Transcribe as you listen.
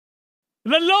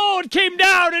The Lord came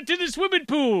down into the swimming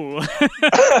pool.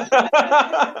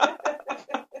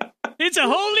 It's a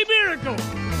holy miracle.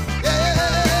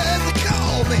 Yeah, they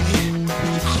call me.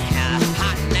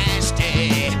 Hot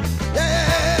nasty.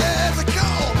 Yeah, they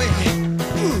call me.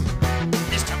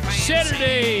 Mr. Fancy.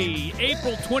 Saturday,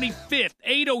 April 25th,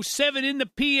 8:07 in the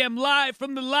PM, live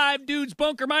from the Live Dudes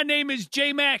Bunker. My name is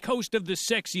J Mac, host of the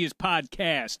sexiest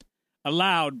podcast,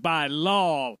 allowed by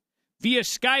law. Via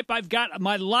Skype, I've got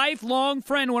my lifelong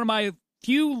friend, one of my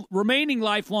few remaining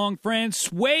lifelong friends,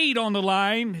 Swade, on the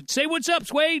line. Say what's up,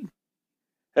 Swade.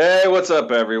 Hey, what's up,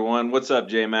 everyone? What's up,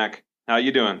 J-Mac? How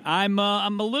you doing? I'm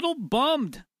a little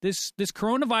bummed. This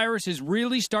coronavirus is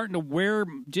really starting to wear,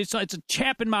 it's a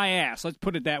chap in my ass. Let's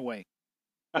put it that way.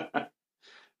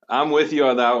 I'm with you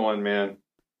on that one, man.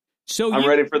 So I'm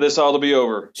ready for this all to be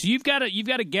over. So you've got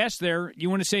a guest there.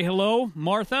 You want to say hello,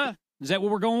 Martha? Is that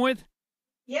what we're going with?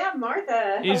 Yeah,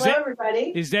 Martha. Hello,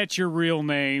 everybody. Is that your real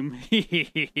name?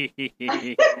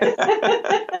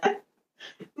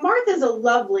 Martha's a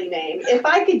lovely name. If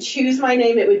I could choose my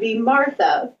name, it would be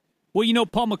Martha. Well, you know,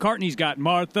 Paul McCartney's got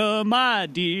Martha, my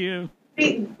dear.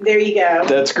 There you go.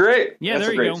 That's great. Yeah, that's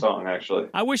there a you great go. song, actually.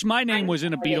 I wish my name was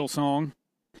in a Beatles song.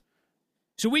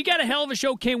 So we got a hell of a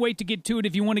show. Can't wait to get to it.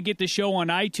 If you want to get the show on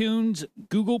iTunes,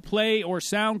 Google Play, or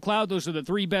SoundCloud, those are the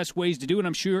three best ways to do it.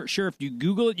 I'm sure if you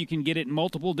Google it, you can get it in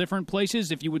multiple different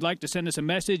places. If you would like to send us a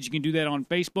message, you can do that on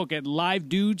Facebook at Live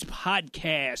Dudes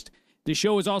Podcast. The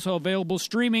show is also available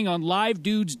streaming on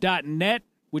livedudes.net,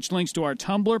 which links to our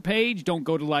Tumblr page. Don't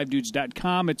go to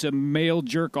livedudes.com. It's a male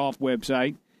jerk-off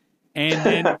website. And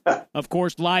then, of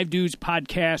course,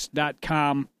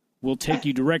 livedudespodcast.com will take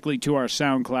you directly to our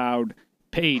SoundCloud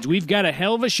page. We've got a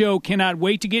hell of a show. Cannot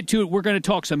wait to get to it. We're going to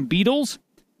talk some Beatles.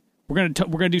 We're going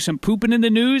to do some pooping in the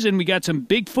news, and we got some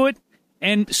Bigfoot.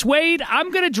 And Swade, I'm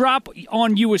going to drop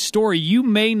on you a story you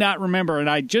may not remember, and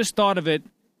I just thought of it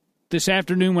this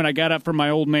afternoon when I got up from my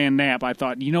old man nap. I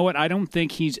thought, you know what? I don't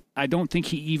think he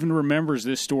even remembers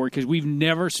this story because we've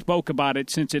never spoke about it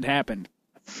since it happened.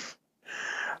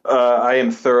 I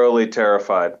am thoroughly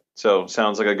terrified. So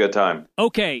sounds like a good time.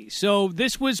 Okay, so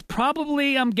this was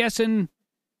probably, I'm guessing,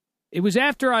 it was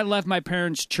after I left my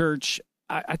parents' church.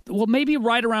 Well, maybe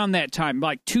right around that time,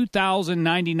 like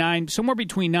 2099, somewhere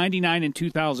between 99 and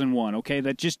 2001. Okay,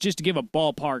 that just to give a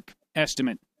ballpark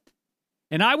estimate.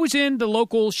 And I was in the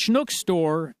local Schnucks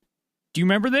store. Do you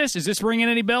remember this? Is this ringing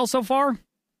any bells so far?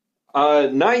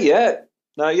 Not yet.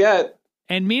 Not yet.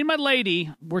 And me and my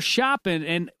lady were shopping,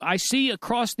 and I see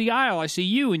across the aisle, I see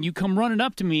you, and you come running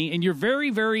up to me, and you're very,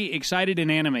 very excited and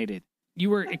animated. You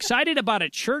were excited about a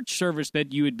church service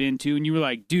that you had been to, and you were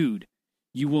like, dude,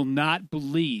 you will not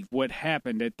believe what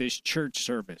happened at this church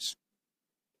service.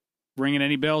 Ringing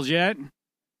any bells yet?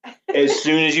 As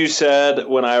soon as you said,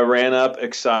 when I ran up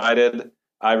excited,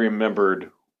 I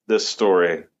remembered this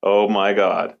story. Oh, my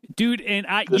God. Dude, and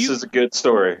This is a good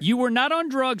story. You were not on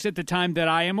drugs at the time that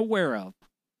I am aware of.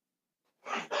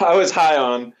 I was high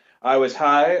on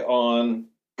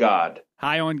God.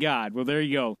 High on God. Well, there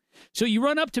you go. So you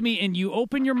run up to me and you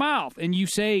open your mouth and you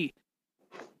say,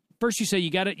 first you say, I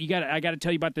got to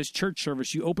tell you about this church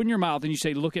service. You open your mouth and you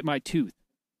say, look at my tooth.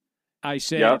 I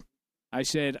said,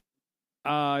 it's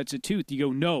a tooth. You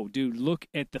go, no, dude, look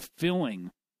at the filling.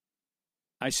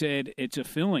 I said, it's a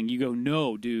filling. You go,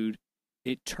 no, dude,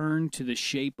 it turned to the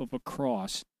shape of a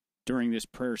cross during this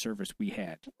prayer service we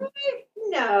had.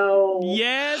 No.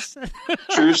 Yes.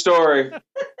 True story.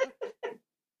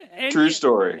 True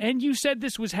story. And you said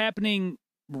this was happening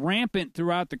rampant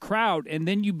throughout the crowd, and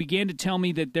then you began to tell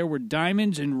me that there were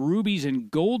diamonds and rubies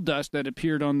and gold dust that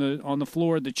appeared on the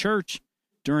floor of the church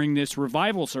during this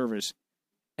revival service.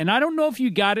 And I don't know if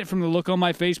you got it from the look on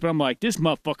my face, but I'm like, this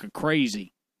motherfucker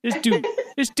crazy.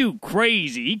 This dude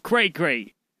crazy. He cray.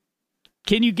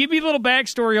 Can you give me a little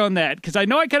backstory on that? Because I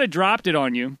know I kind of dropped it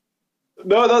on you.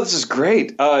 No, this is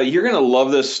great. You're going to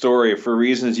love this story for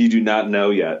reasons you do not know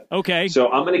yet. Okay.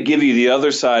 So I'm going to give you the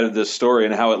other side of this story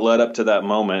and how it led up to that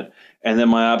moment, and then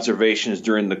my observations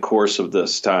during the course of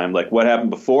this time, like what happened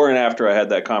before and after I had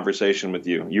that conversation with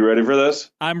you. You ready for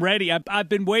this? I'm ready. I've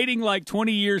been waiting like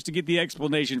 20 years to get the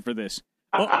explanation for this.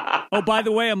 Oh, by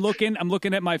the way, I'm looking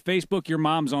at my Facebook. Your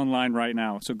mom's online right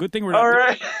now, so good thing we're not. All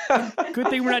right. Good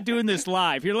thing we're not doing this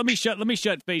live. Here, let me shut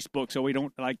Facebook so we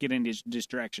don't get into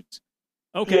distractions.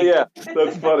 Okay. Yeah,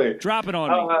 that's funny. Drop it on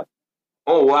me.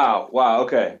 Oh wow,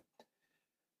 okay.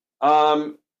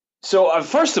 So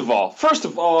first of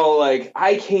all, like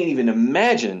I can't even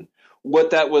imagine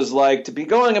what that was like to be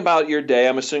going about your day.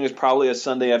 I'm assuming it's probably a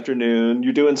Sunday afternoon.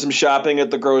 You're doing some shopping at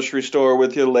the grocery store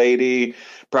with your lady,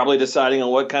 probably deciding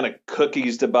on what kind of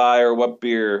cookies to buy or what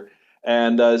beer.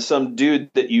 and some dude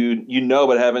that you know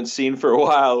but haven't seen for a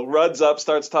while runs up,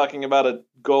 starts talking about a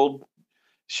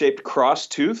gold-shaped cross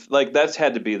tooth. Like, that's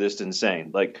had to be this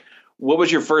insane. Like, what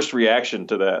was your first reaction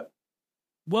to that?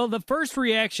 Well, the first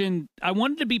reaction, I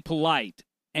wanted to be polite,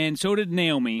 and so did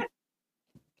Naomi.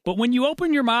 But when you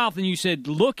opened your mouth and you said,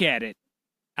 look at it,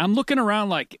 I'm looking around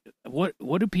like, what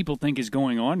do people think is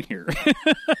going on here?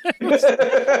 Why is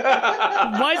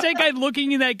that guy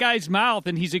looking in that guy's mouth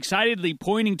and he's excitedly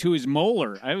pointing to his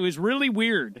molar? It was really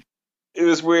weird. It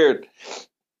was weird.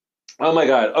 Oh, my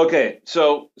God. Okay,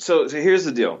 so here's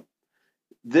the deal.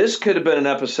 This could have been an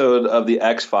episode of The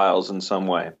X-Files in some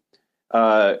way.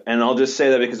 And I'll just say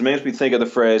that because it makes me think of the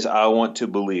phrase, I want to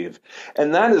believe.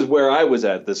 And that is where I was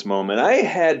at this moment. I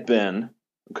had been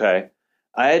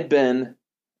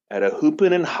at a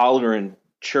hooping and hollering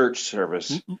church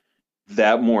service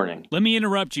that morning. Let me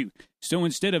interrupt you. So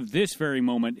instead of this very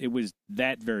moment, it was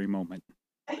that very moment.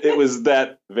 It was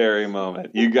that very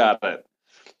moment. You got it.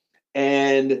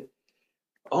 And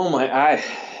oh my,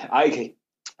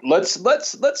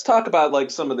 let's talk about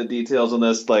like some of the details on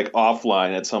this like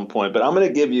offline at some point. But I'm going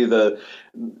to give you the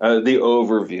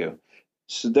overview.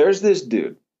 So there's this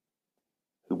dude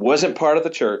who wasn't part of the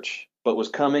church but was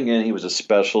coming in. He was a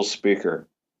special speaker.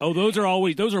 Oh, those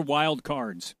are wild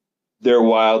cards. They're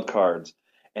wild cards.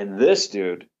 And this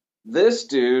dude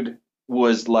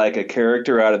was like a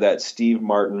character out of that Steve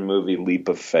Martin movie, Leap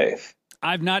of Faith.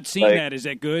 I've not seen that. Is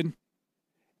that good?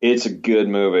 It's a good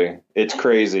movie. It's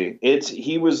crazy.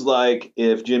 He was like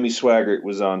if Jimmy Swaggart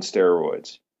was on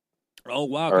steroids. Oh,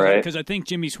 wow. Because I think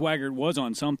Jimmy Swaggart was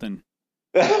on something.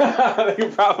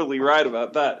 You're probably right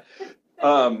about that.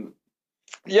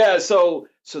 Yeah, so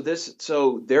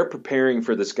they're preparing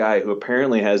for this guy who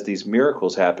apparently has these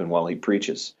miracles happen while he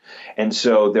preaches. And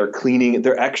so they're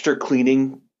extra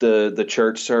cleaning the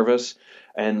church service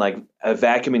and like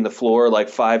vacuuming the floor like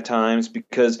 5 times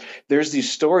because there's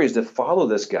these stories that follow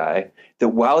this guy that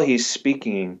while he's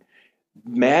speaking,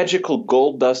 magical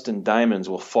gold dust and diamonds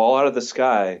will fall out of the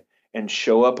sky and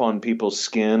show up on people's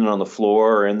skin and on the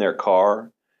floor or in their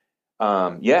car.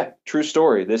 Yeah, true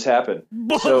story. This happened.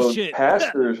 Bullshit. So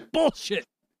pastors, bullshit.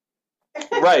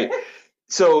 Right.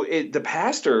 So the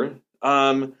pastor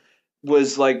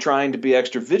was like trying to be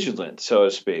extra vigilant, so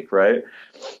to speak, right?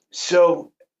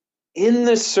 So in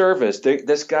this service,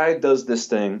 this guy does this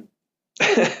thing,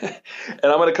 and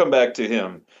I'm going to come back to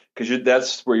him because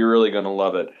that's where you're really going to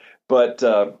love it. But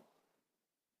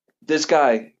this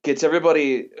guy gets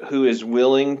everybody who is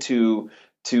willing to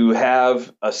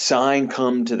have a sign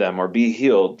come to them or be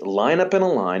healed, line up in a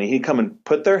line, and he'd come and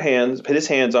put his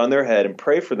hands on their head and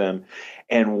pray for them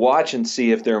and watch and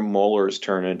see if their molars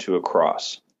turn into a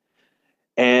cross.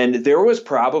 And there was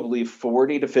probably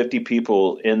 40 to 50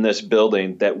 people in this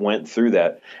building that went through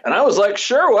that. And I was like,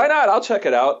 sure, why not? I'll check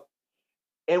it out.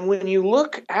 And when you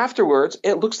look afterwards,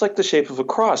 it looks like the shape of a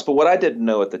cross. But what I didn't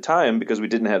know at the time, because we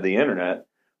didn't have the internet,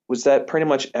 was that pretty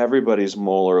much everybody's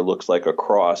molar looks like a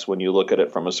cross when you look at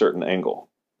it from a certain angle.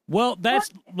 Well,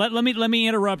 let me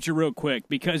interrupt you real quick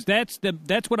because that's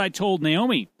what I told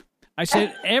Naomi. I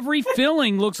said every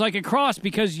filling looks like a cross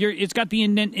because it's got the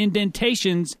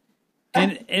indentations,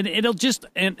 and it'll just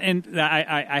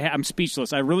I'm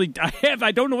speechless. I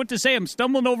don't know what to say. I'm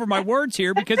stumbling over my words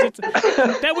here because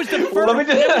that was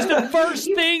the first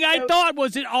thing I thought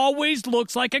was it always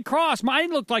looks like a cross.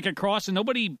 Mine looked like a cross, and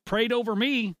nobody prayed over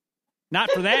me. Not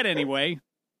for that, anyway.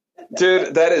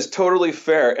 Dude, that is totally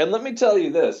fair. And let me tell you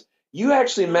this. You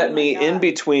actually met me in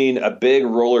between a big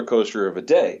roller coaster of a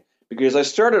day because I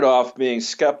started off being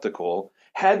skeptical,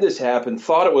 had this happen,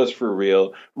 thought it was for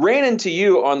real, ran into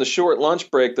you on the short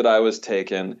lunch break that I was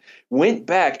taking, went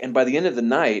back, and by the end of the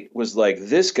night was like,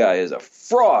 this guy is a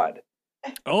fraud.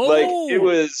 Oh, like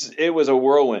it was a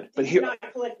whirlwind. But Did you not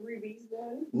collect rubies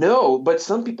then? No, but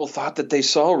some people thought that they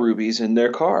saw rubies in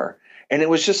their car. And it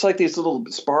was just like these little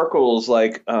sparkles,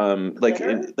 like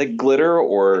glitter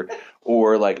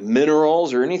or like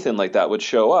minerals or anything like that would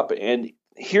show up. And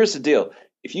here's the deal: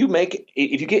 if you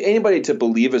get anybody to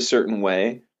believe a certain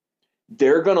way,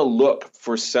 they're going to look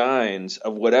for signs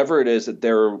of whatever it is that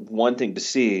they're wanting to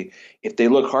see. If they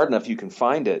look hard enough, you can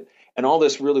find it. And all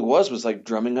this really was like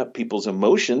drumming up people's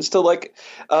emotions to like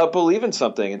believe in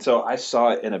something. And so I saw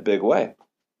it in a big way.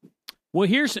 Well,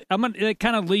 it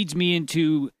kind of leads me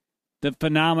into the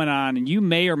phenomenon, and you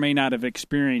may or may not have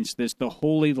experienced this, the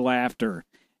holy laughter.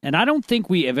 And I don't think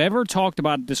we have ever talked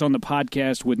about this on the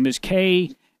podcast with Miss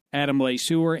Kay, Adam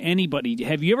Lesueur, anybody.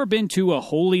 Have you ever been to a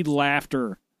holy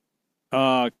laughter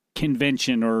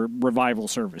convention or revival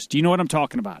service? Do you know what I'm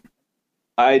talking about?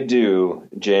 I do,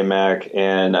 J-Mac,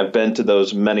 and I've been to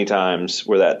those many times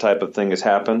where that type of thing has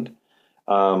happened.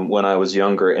 when I was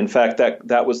younger. In fact,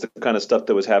 that was the kind of stuff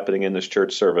that was happening in this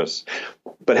church service.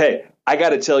 But hey, I got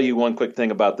to tell you one quick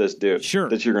thing about this dude Sure.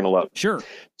 that you're going to love. Sure.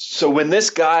 So when this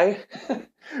guy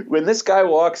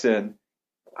walks in,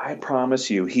 I promise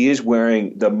you, he is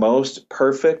wearing the most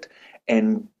perfect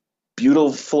and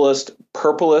beautifulest,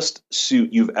 purplest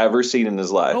suit you've ever seen in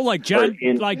his life. Oh, like John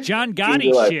Gotti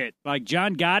your life. shit. Like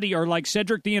John Gotti or like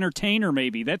Cedric the Entertainer,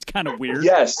 maybe. That's kind of weird.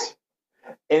 Yes.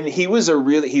 And he was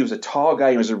a tall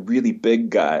guy. He was a really big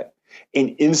guy.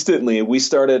 And instantly,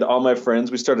 all my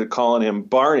friends started calling him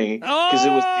Barney because it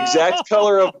was the exact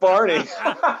color of Barney.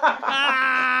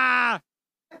 Ah!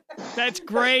 That's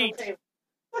great.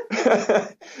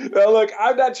 Now, look,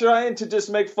 I'm not trying to just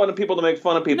make fun of people to make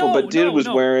fun of people, but dude was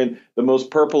wearing the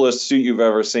most purplest suit you've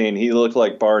ever seen. He looked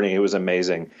like Barney. It was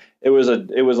amazing. It was a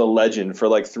legend for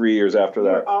like 3 years after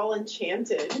that. We're all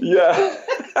enchanted. Yeah.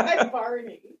 By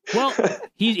Barney. Well,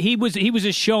 he was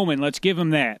a showman. Let's give him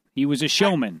that. He was a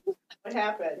showman. What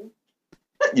happened?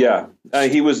 Yeah,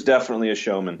 he was definitely a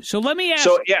showman. So let me ask.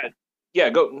 So yeah,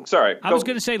 go. Sorry, I was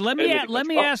going to say, let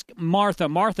me ask Martha.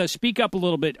 Martha, speak up a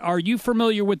little bit. Are you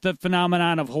familiar with the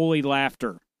phenomenon of holy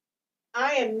laughter?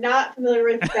 I am not familiar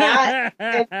with that,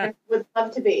 and I would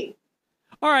love to be.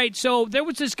 All right, so there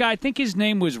was this guy. I think his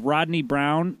name was Rodney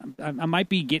Brown. I might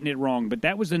be getting it wrong, but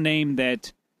that was the name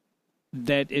that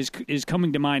is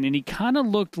coming to mind, and he kind of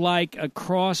looked like a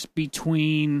cross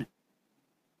between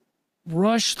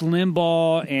Rush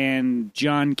Limbaugh and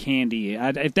John Candy,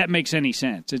 if that makes any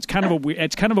sense. It's kind of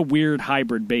a weird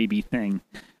hybrid baby thing.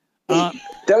 That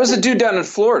was a dude down in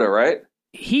Florida, right?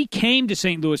 He came to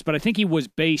St. Louis, but I think he was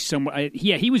based somewhere.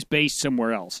 Yeah, he was based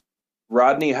somewhere else.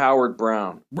 Rodney Howard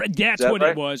Brown. That's what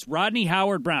it was. Rodney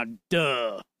Howard Brown.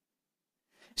 Duh.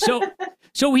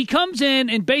 So he comes in,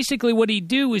 and basically what he'd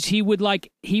do is he would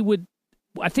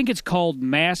I think it's called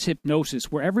mass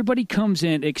hypnosis, where everybody comes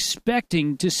in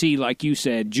expecting to see, like you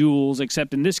said, jewels,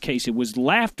 except in this case it was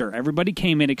laughter. Everybody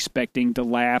came in expecting to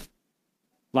laugh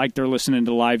like they're listening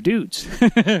to live dudes.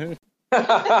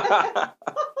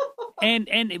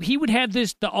 And he would have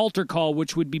the altar call,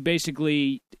 which would be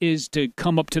basically is to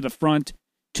come up to the front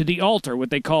to the altar, what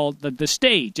they call the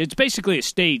stage. It's basically a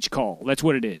stage call. That's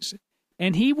what it is.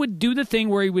 And he would do the thing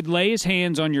where he would lay his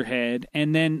hands on your head,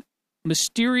 and then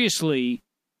mysteriously,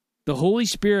 the Holy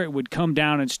Spirit would come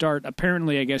down and start,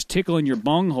 apparently, I guess, tickling your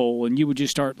bunghole, and you would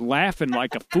just start laughing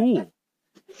like a fool.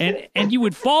 And you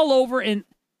would fall over, and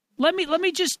let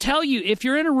me just tell you, if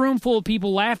you're in a room full of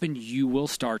people laughing, you will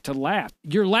start to laugh.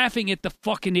 You're laughing at the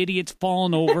fucking idiots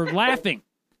falling over laughing.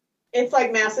 It's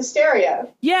like mass hysteria.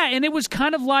 Yeah, and it was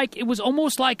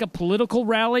almost like a political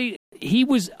rally. He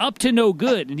was up to no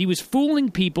good, and he was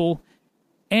fooling people.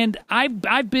 And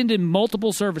I've been to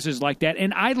multiple services like that,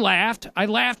 and I laughed. I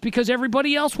laughed because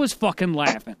everybody else was fucking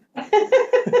laughing. All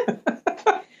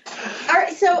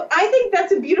right, so I think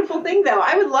that's a beautiful thing, though.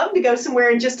 I would love to go somewhere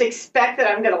and just expect that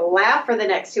I'm going to laugh for the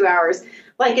next 2 hours.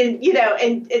 Like, and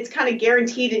it's kind of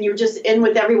guaranteed, and you're just in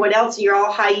with everyone else, and you're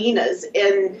all hyenas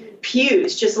in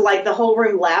pews, just like the whole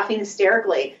room laughing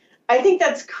hysterically. I think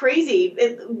that's crazy.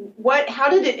 How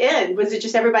did it end? Was it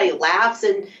just everybody laughs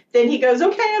and then he goes,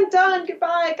 okay, I'm done.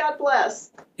 Goodbye. God bless.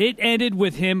 It ended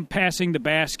with him passing the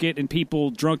basket and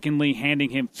people drunkenly handing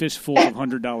him fistfuls of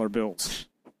 $100 bills.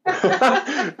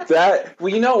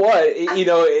 You know what?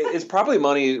 It's probably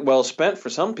money well spent for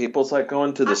some people. It's like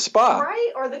going to the spa.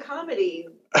 Right? Or the comedy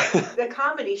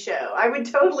show. I would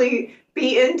totally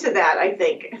be into that, I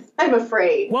think. I'm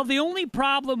afraid. Well, the only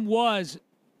problem was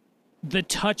the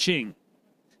touching,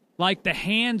 like the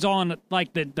hands on,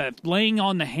 like the laying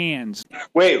on the hands.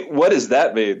 Wait, what does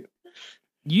that mean?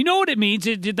 You know what it means.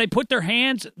 Did they put their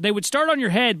hands, they would start on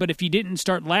your head, but if you didn't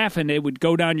start laughing, it would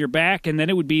go down your back, and then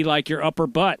it would be like your upper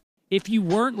butt. If you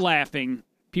weren't laughing,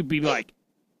 people would be like,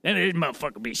 this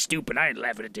motherfucker be stupid. I ain't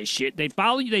laughing at this shit. They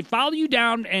follow you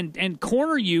down and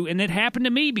corner you, and it happened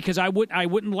to me because I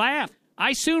wouldn't laugh.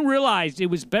 I soon realized it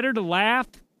was better to laugh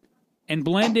and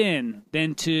blend in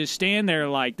than to stand there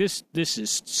like this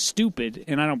is stupid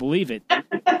and I don't believe it.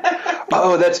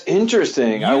 Oh, that's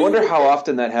interesting. I wonder how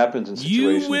often that happens in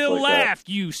situations like that. You will laugh,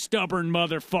 you stubborn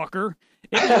motherfucker.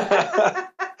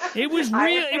 It was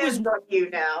real. It was on you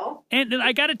now. And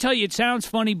I got to tell you, it sounds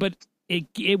funny, but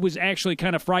it was actually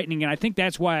kind of frightening, and I think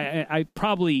that's why I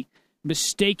probably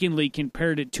mistakenly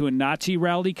compared it to a Nazi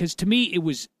rally, because to me it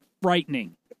was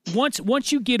frightening.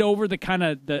 Once you get over the kind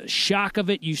of the shock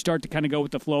of it, you start to kind of go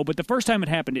with the flow. But the first time it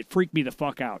happened, it freaked me the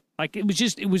fuck out. Like it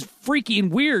was freaky and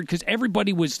weird because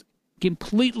everybody was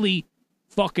completely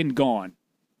fucking gone.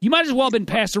 You might as well have been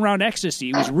passing around ecstasy.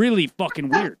 It was really fucking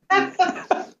weird.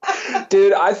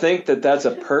 Dude, I think that's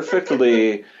a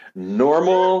perfectly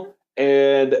normal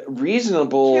and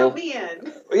reasonable. Count me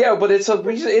in. Yeah, but it's a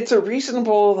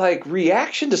reasonable like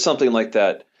reaction to something like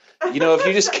that. You know, if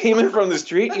you just came in from the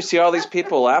street, you see all these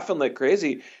people laughing like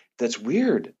crazy. That's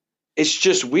weird. It's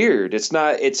just weird.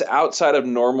 It's outside of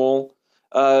normal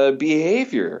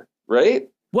behavior, right?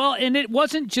 Well, and it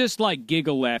wasn't just like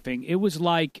giggle laughing. It was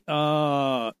like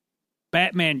Batman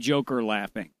Joker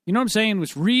laughing. You know what I'm saying? It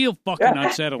was real fucking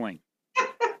unsettling.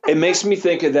 It makes me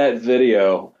think of that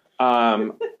video.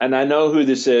 And I know who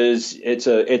this is. It's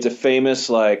a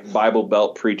famous like Bible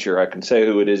Belt preacher. I can say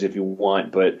who it is if you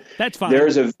want, but that's fine.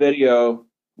 There's a video.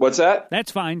 What's that?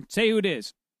 That's fine. Say who it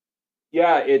is.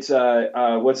 Yeah, it's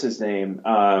what's his name?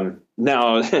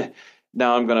 Now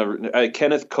I'm gonna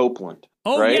Kenneth Copeland.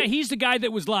 Oh right? yeah, he's the guy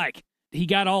that was like he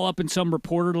got all up in some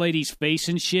reporter lady's face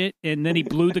and shit, and then he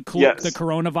blew the the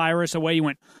coronavirus away. He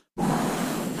went.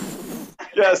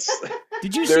 Yes.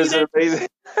 Did you see that? Amazing...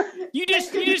 You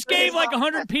just gave like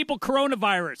 100 people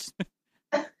coronavirus.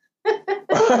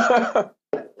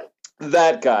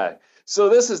 That guy. So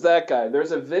this is that guy.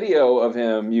 There's a video of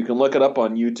him. You can look it up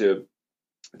on YouTube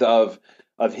of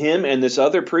him and this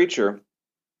other preacher.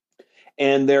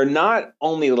 And they're not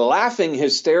only laughing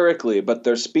hysterically, but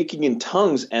they're speaking in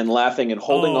tongues and laughing and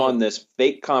holding on this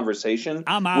fake conversation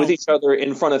with each other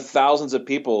in front of thousands of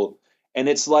people. And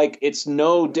it's like, it's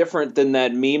no different than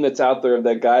that meme that's out there of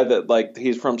that guy that like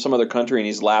he's from some other country and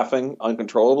he's laughing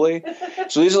uncontrollably.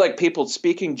 So these are like people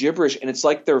speaking gibberish and it's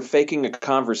like they're faking a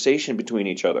conversation between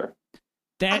each other.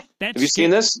 Have you seen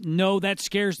this? No, that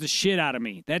scares the shit out of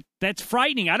me. That's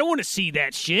frightening. I don't want to see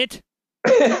that shit.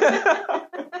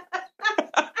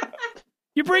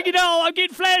 You bring it all. I'm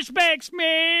getting flashbacks,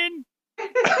 man.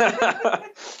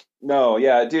 No,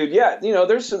 yeah, dude, yeah. You know,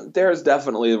 there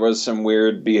was some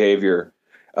weird behavior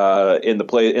in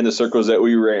the circles that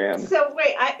we ran. So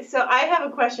wait, I have a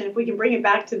question. If we can bring it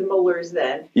back to the Mullers,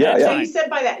 then. Yeah. So you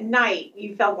said by that night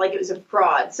you felt like it was a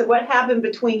fraud. So what happened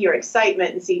between your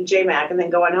excitement and seeing J-Mac and then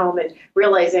going home and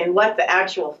realizing what the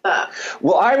actual fuck?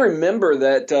 Well, I remember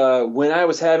that when I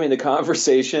was having the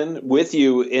conversation with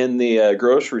you in the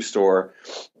grocery store,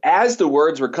 as the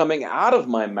words were coming out of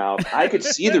my mouth, I could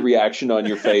see the reaction on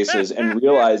your faces and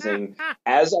realizing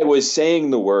as I was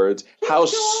saying the words, how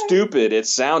stupid it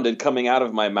sounded coming out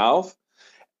of my mouth.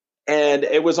 And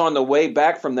it was on the way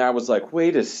back from there. I was like,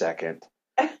 wait a second.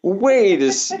 Wait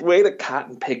a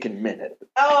cotton picking minute.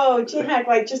 Oh, J-Mac,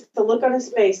 like just the look on his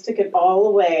face took it all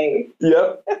away.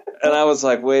 Yep. And I was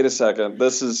like, wait a second.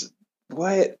 This is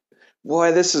what?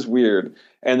 Boy, this is weird.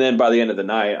 And then by the end of the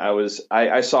night,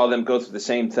 I saw them go through the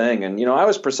same thing. And, you know, I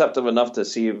was perceptive enough to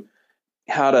see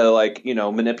how to, like, you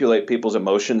know, manipulate people's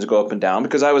emotions, go up and down,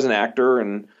 because I was an actor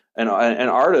and an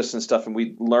artist and stuff. And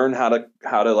we learned how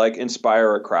to like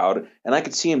inspire a crowd. And I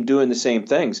could see him doing the same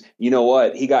things. You know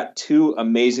what? He got 2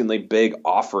 amazingly big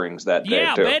offerings that day,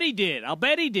 yeah, too. I'll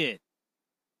bet he did.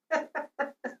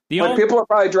 People are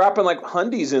probably dropping like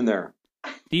hundies in there.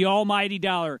 The almighty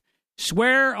dollar.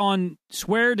 Swear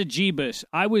to Jeebus.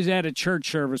 I was at a church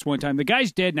service one time. The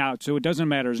guy's dead now, so it doesn't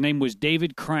matter. His name was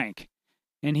David Crank.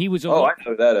 And he was I know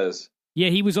who that is. Yeah,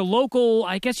 he was a local,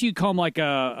 I guess you'd call him like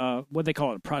a what they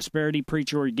call it, a prosperity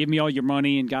preacher, or give me all your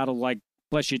money and God will like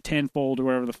bless you tenfold or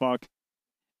whatever the fuck.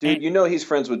 Dude, you know he's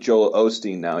friends with Joel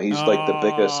Osteen now. He's like the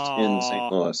biggest in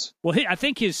St. Louis. Well, I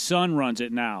think his son runs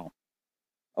it now.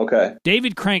 Okay.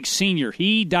 David Crank Sr.,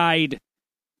 he died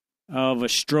of a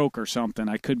stroke or something.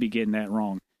 I could be getting that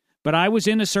wrong. But I was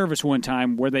in a service one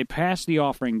time where they passed the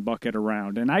offering bucket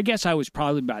around, and I guess I was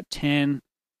probably about 10,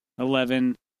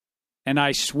 11, and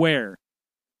I swear,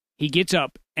 he gets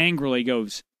up angrily,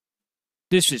 goes,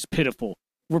 "This is pitiful.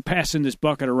 We're passing this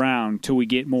bucket around till we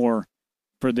get more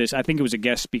for this." I think it was a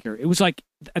guest speaker. It was like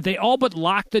they all but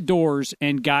locked the doors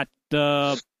and got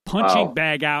the punching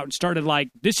bag out and started like,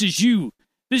 this is you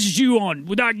on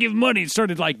without giving money, and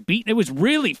started like beating. It was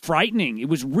really frightening. It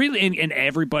was really, and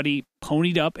everybody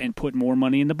ponied up and put more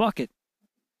money in the bucket.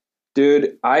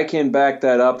 Dude, I can back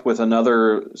that up with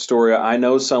another story. I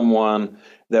know someone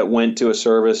that went to a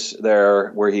service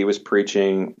there where he was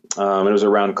preaching. It was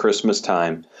around Christmas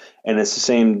time, and it's the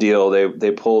same deal.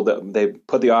 They put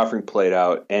the offering plate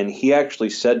out, and he actually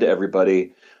said to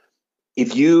everybody,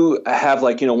 if you have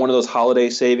like, you know, one of those holiday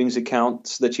savings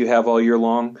accounts that you have all year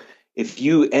long, if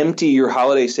you empty your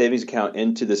holiday savings account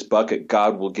into this bucket,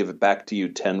 God will give it back to you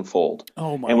tenfold.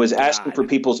 Oh my! And was God. Asking for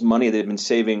people's money they've been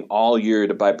saving all year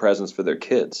to buy presents for their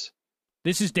kids.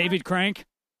 This is David Crank?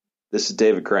 This is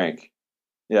David Crank.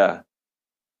 Yeah.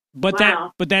 But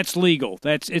that's legal.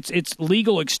 It's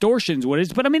legal extortion is what it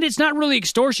is. But I mean, it's not really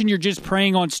extortion. You're just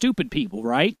preying on stupid people,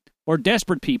 right? Or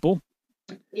desperate people.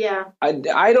 Yeah. I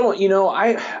don't,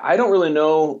 I don't really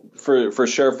know for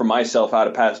sure for myself how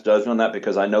to pass judgment on that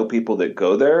because I know people that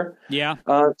go there Yeah.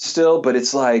 still, but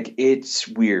it's like, it's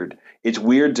weird. It's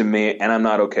weird to me, and I'm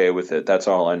not okay with it. That's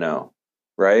all I know.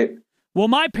 Right? Well,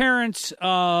 my parents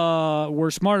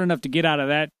were smart enough to get out of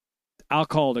that. I'll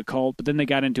call it a cult, but then they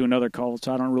got into another cult,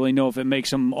 so I don't really know if it makes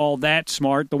them all that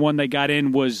smart. The one they got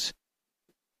in was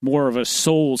more of a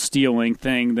soul-stealing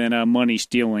thing than a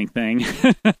money-stealing thing.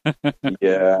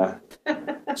 Yeah.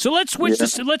 So let's switch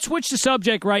the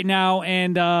subject right now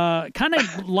and kind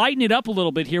of lighten it up a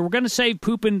little bit here. We're going to save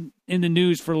pooping in the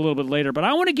news for a little bit later, but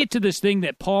I want to get to this thing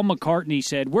that Paul McCartney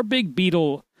said. We're big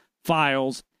Beatle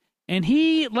files, and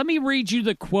let me read you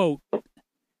the quote.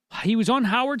 He was on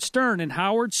Howard Stern, and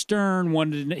Howard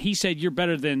Stern he said, "You're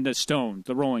better than the Stones,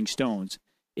 the Rolling Stones.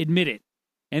 Admit it."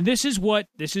 And this is what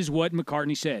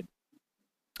McCartney said.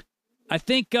 I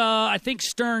think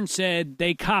Stern said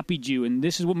they copied you, and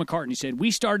this is what McCartney said. "We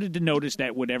started to notice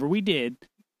that whatever we did,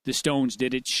 the Stones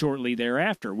did it shortly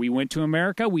thereafter. We went to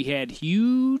America. We had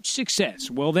huge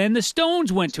success. Well, then the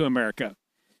Stones went to America.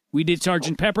 We did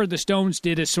Sgt. Pepper. The Stones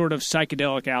did a sort of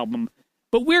psychedelic album.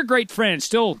 But we're great friends.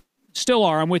 Still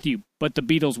are. I'm with you. But the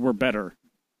Beatles were better."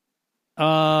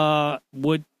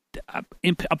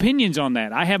 Opinions on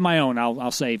that? I have my own.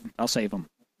 I'll save them.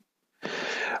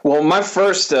 Well, my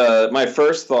first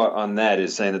thought on that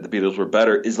is saying that the Beatles were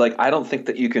better is like I don't think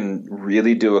that you can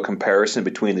really do a comparison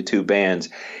between the two bands,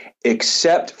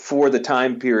 except for the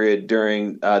time period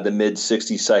during the mid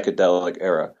 '60s psychedelic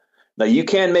era. Now you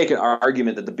can make an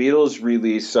argument that the Beatles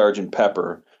released Sgt.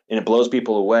 Pepper and it blows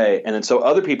people away, and then so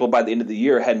other people by the end of the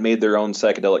year had made their own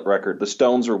psychedelic record. The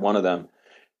Stones were one of them.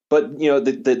 But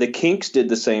the Kinks did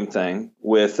the same thing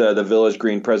with the Village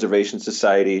Green Preservation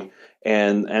Society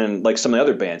and like some of the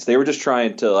other bands. They were just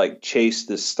trying to like chase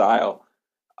this style.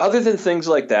 Other than things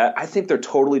like that, I think they're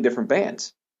totally different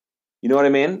bands. You know what I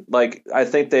mean? Like I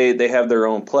think they have their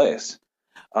own place.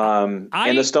 And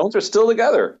the Stones are still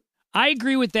together. I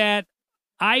agree with that.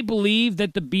 I believe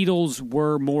that the Beatles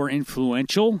were more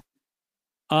influential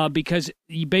because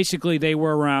basically they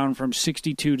were around from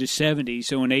 62 to 70,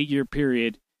 so an 8-year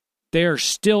period. They are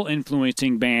still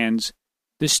influencing bands.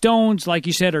 The Stones, like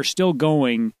you said, are still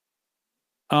going.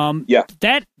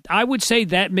 That I would say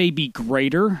that may be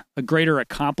a greater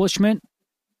accomplishment.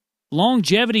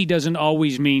 Longevity doesn't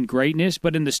always mean greatness,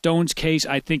 but in the Stones' case,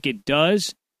 I think it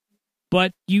does.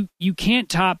 But you can't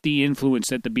top the influence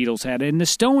that the Beatles had. And the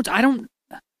Stones,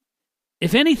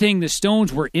 if anything, the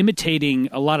Stones were imitating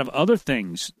a lot of other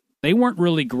things. They weren't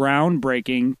really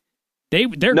groundbreaking.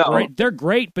 They're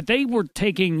great, but they were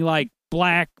taking like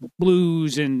black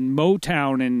blues and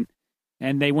Motown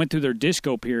and they went through their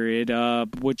disco period,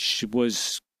 which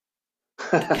was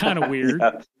kind of weird.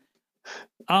 Yeah.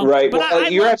 Right.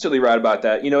 Well, you're absolutely right about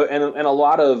that. And a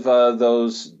lot of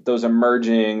those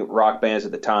emerging rock bands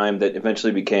at the time that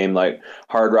eventually became like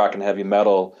hard rock and heavy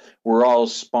metal were all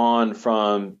spawned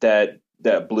from that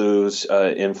blues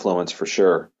influence for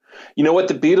sure. You know what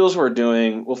the Beatles were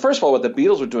doing? Well, first of all, what the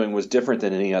Beatles were doing was different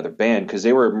than any other band because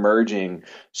they were merging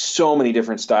so many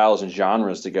different styles and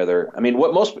genres together. I mean,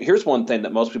 here's one thing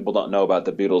that most people don't know about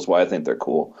the Beatles, why I think they're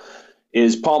cool,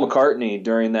 is Paul McCartney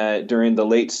during the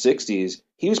late '60s.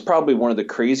 He was probably one of the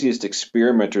craziest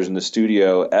experimenters in the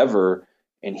studio ever,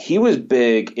 and he was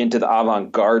big into the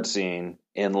avant-garde scene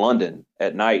in London.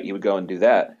 At night, he would go and do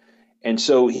that, and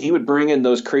so he would bring in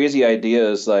those crazy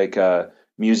ideas like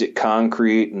Music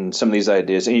Concrete and some of these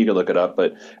ideas, and you can look it up,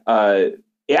 but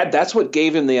that's what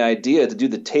gave him the idea to do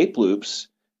the tape loops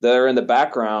that are in the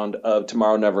background of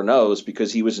Tomorrow Never Knows,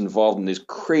 because he was involved in this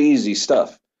crazy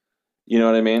stuff. You know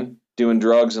what I mean? Doing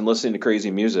drugs and listening to crazy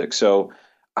music. So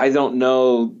I don't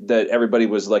know that everybody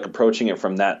was like approaching it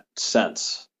from that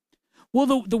sense.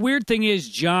 Well, the weird thing is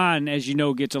John, as you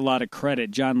know, gets a lot of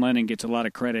credit. John Lennon gets a lot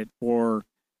of credit for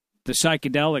the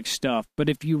psychedelic stuff. But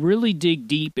if you really dig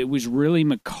deep, it was really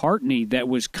McCartney that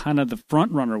was kind of the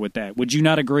front runner with that. Would you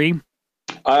not agree?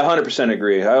 I 100%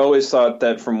 agree. I always thought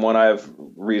that from what I've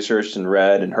researched and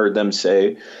read and heard them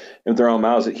say with their own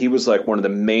mouths, that he was like one of the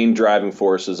main driving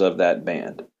forces of that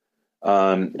band.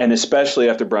 And especially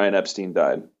after Brian Epstein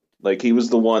died. Like he was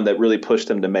the one that really pushed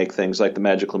them to make things like the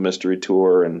Magical Mystery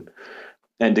Tour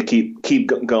and to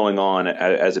keep going on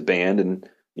as a band. And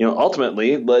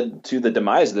ultimately led to the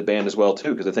demise of the band as well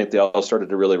too, because I think they all started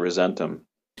to really resent him.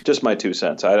 Just my 2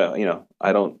 cents.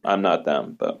 I'm not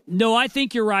them, but no, I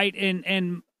think you're right.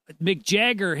 And Mick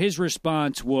Jagger, his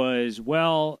response was,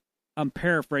 well, I'm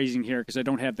paraphrasing here because I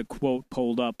don't have the quote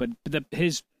pulled up, but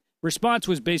his response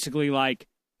was basically like,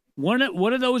 one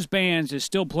of those bands is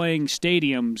still playing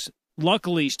stadiums,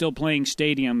 luckily still playing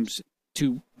stadiums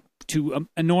to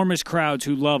enormous crowds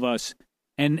who love us,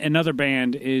 and another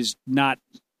band is not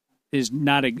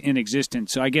in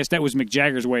existence. So I guess that was Mick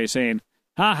Jagger's way of saying,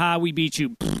 "Ha ha, we beat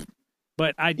you."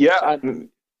 But I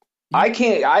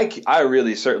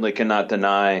really certainly cannot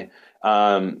deny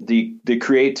the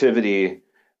creativity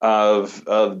of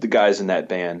the guys in that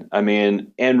band. I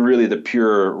mean, and really the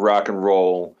pure rock and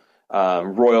roll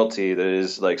royalty that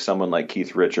is like someone like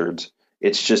Keith Richards.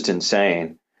 It's just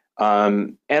insane.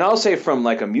 And I'll say from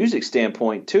like a music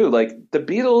standpoint too, like the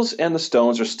Beatles and the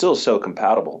Stones are still so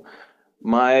compatible.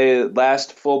 My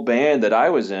last full band that I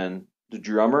was in, the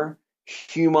drummer,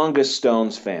 humongous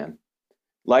Stones fan.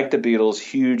 Like the Beatles,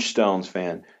 huge Stones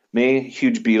fan. Me,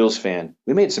 huge Beatles fan.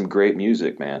 We made some great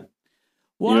music, man.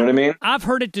 Well, you know what I mean? I've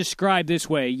heard it described this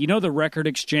way. You know the Record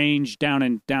Exchange down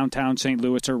in downtown St.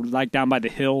 Louis, or like down by the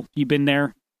hill? You been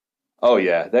there? Oh,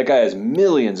 yeah. That guy has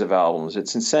millions of albums.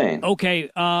 It's insane. Okay.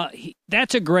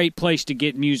 That's a great place to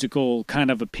get musical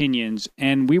kind of opinions.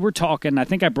 And we were talking, I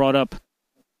think I brought up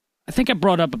a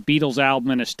Beatles album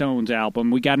and a Stones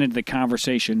album. We got into the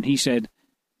conversation. He said,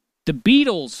 the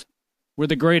Beatles were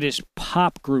the greatest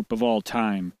pop group of all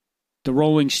time. The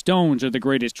Rolling Stones are the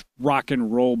greatest rock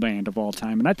and roll band of all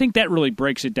time. And I think that really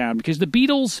breaks it down because the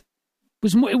Beatles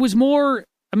was more,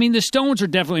 I mean, the Stones are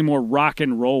definitely more rock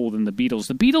and roll than the Beatles.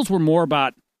 The Beatles were more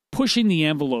about pushing the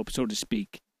envelope, so to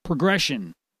speak.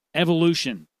 Progression,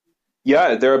 evolution.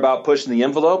 Yeah, they're about pushing the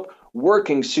envelope,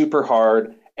 working super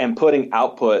hard, and putting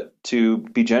output to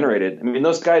be generated. I mean,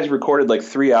 those guys recorded like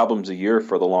 3 albums a year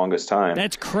for the longest time.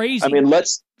 That's crazy. I mean,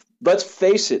 let's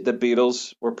face it, the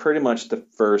Beatles were pretty much the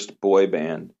first boy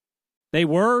band. They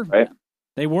were. Right?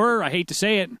 They were. I hate to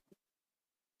say it.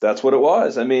 That's what it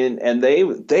was. I mean, and they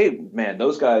man,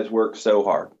 those guys worked so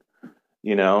hard.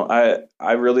 You know,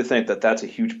 I really think that that's a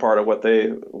huge part of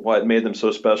what made them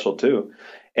so special too.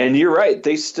 And you're right,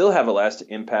 they still have a lasting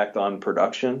impact on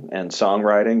production and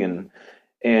songwriting,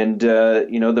 and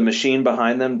you know, the machine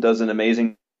behind them does an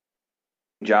amazing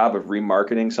job of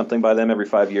remarketing something by them every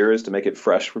 5 years to make it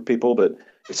fresh for people, but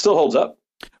it still holds up.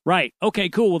 Right. Okay,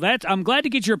 cool. Well, I'm glad to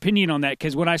get your opinion on that,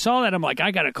 because when I saw that, I'm like, I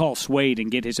got to call Suede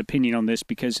and get his opinion on this,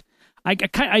 because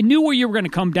I knew where you were going to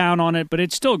come down on it, but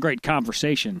it's still a great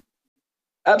conversation.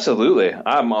 Absolutely.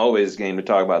 I'm always game to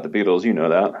talk about the Beatles. You know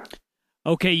that.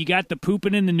 Okay, you got the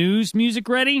pooping in the news music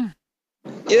ready?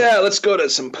 Yeah, let's go to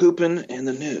some pooping in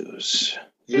the news.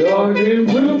 Talking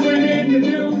pooping in the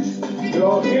news.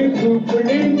 Talking pooping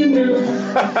in the news.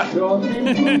 Talking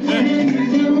pooping in the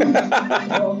news.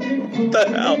 Talking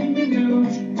pooping in the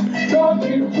news.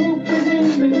 Talking pooping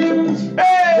in the news.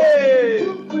 Hey!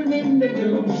 Pooping in the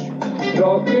news.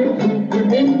 Talking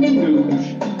pooping in the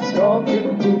news.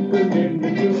 Talking pooping in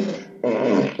the news.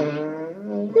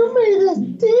 You made us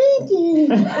stinky.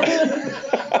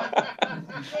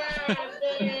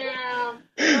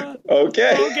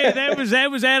 Okay, that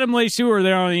was Adam Lesueur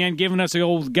there on the end giving us the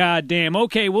old goddamn.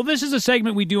 Okay, well, this is a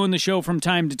segment we do on the show from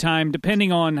time to time,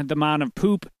 depending on the amount of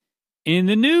poop in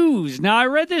the news. Now, I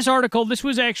read this article. This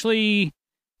was actually,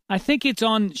 I think it's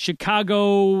on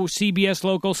Chicago CBS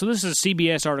Local, so this is a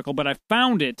CBS article, but I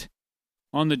found it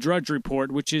on the Drudge Report,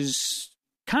 which is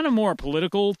kind of more a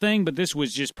political thing, but this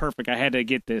was just perfect. I had to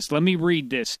get this. Let me read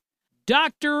this.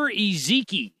 Dr.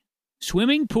 Ezeki.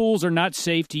 Swimming pools are not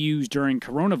safe to use during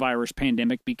coronavirus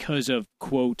pandemic because of,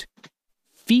 quote,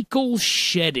 fecal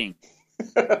shedding.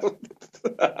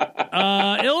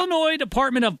 Illinois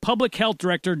Department of Public Health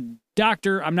Director,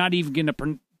 Dr. I'm not even going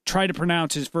to try to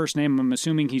pronounce his first name. I'm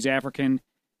assuming he's African,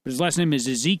 but his last name is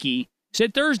Ezeki,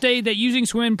 said Thursday that using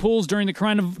swimming pools during the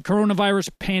coronavirus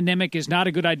pandemic is not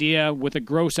a good idea, with a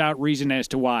gross out reason as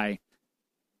to why.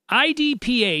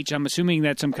 IDPH, I'm assuming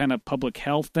that's some kind of public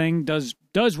health thing, does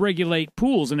regulate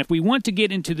pools. And if we want to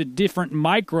get into the different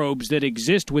microbes that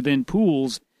exist within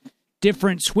pools,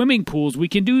 different swimming pools, we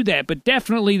can do that. But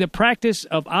definitely the practice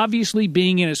of obviously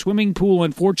being in a swimming pool,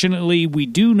 unfortunately, we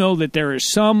do know that there is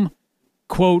some,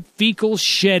 quote, fecal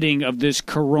shedding of this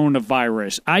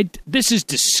coronavirus. This is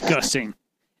disgusting.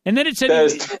 And then it said, that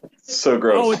is so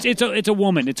gross. Oh, it's a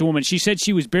woman. It's a woman. She said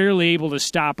she was barely able to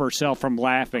stop herself from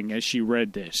laughing as she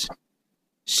read this.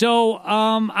 So,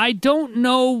 I don't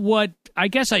know what. I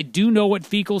guess I do know what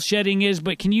fecal shedding is,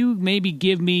 but can you maybe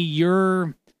give me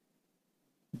your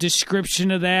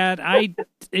description of that?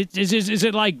 Is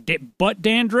it like butt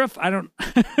dandruff? I don't.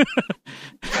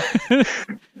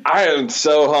 I am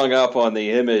so hung up on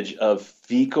the image of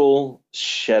fecal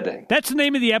shedding. That's the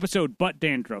name of the episode, butt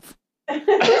dandruff.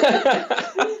 Yeah,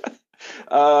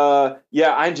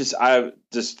 I'm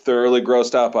just thoroughly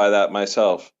grossed out by that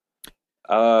myself.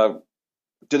 Do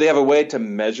they have a way to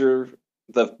measure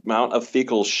the amount of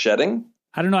fecal shedding?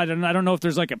 I don't know. I don't know if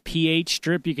there's like a pH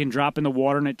strip you can drop in the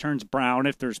water and it turns brown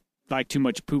if there's like too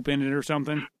much poop in it or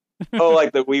something. Oh,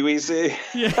 like the wee see?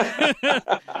 Yeah.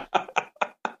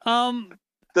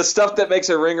 The stuff that makes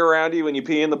a ring around you when you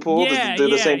pee in the pool, does it do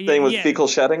the same thing with fecal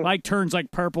shedding? Like turns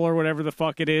like purple or whatever the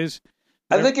fuck it is.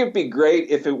 I think it'd be great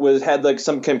if it had like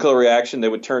some chemical reaction that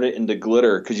would turn it into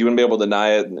glitter because you wouldn't be able to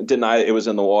deny it was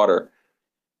in the water.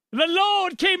 The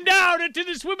Lord came down into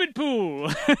the swimming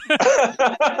pool.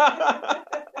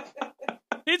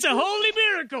 It's a holy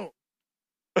miracle.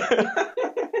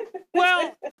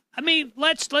 Well, I mean,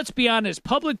 let's be honest.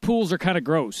 Public pools are kind of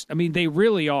gross. I mean, they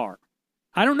really are.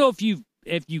 I don't know if you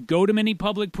go to many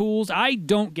public pools. I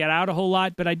don't get out a whole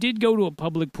lot, but I did go to a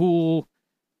public pool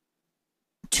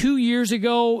 2 years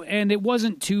ago, and it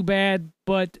wasn't too bad,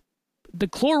 but the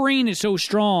chlorine is so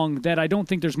strong that I don't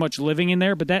think there's much living in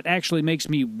there, but that actually makes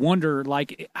me wonder,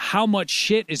 like, how much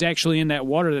shit is actually in that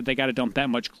water that they got to dump that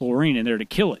much chlorine in there to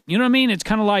kill it. You know what I mean? It's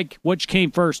kind of like which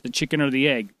came first, the chicken or the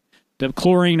egg, the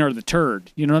chlorine or the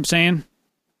turd. You know what I'm saying?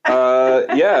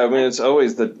 Yeah, I mean, it's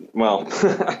always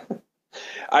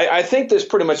I think this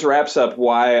pretty much wraps up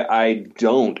why I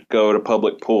don't go to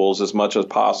public pools as much as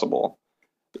possible.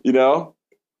 You know?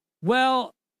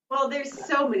 Well, there's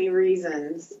so many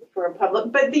reasons for a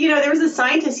public, but there was a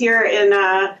scientist here in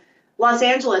Los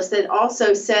Angeles that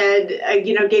also said,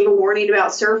 gave a warning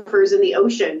about surfers in the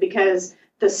ocean because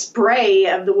the spray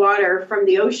of the water from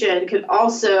the ocean could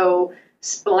also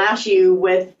splash you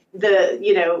with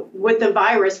the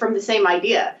virus from the same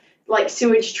idea, like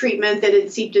sewage treatment that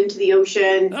had seeped into the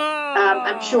ocean.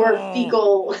 I'm sure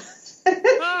fecal.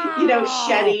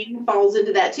 Shedding falls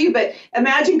into that too. But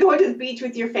imagine going to the beach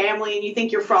with your family and you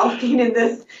think you're frolicking in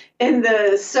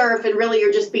the surf, and really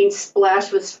you're just being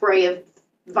splashed with spray of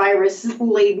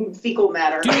virus-laden fecal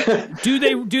matter. Do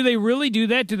they really do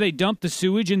that? Do they dump the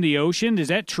sewage in the ocean? Is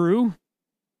that true?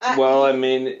 Well, I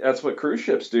mean, that's what cruise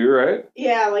ships do, right?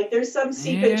 Yeah, like there's some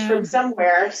seepage from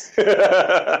somewhere.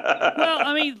 Well,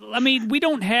 I mean, we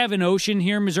don't have an ocean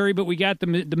here in Missouri, but we got the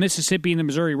Mississippi and the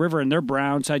Missouri River, and they're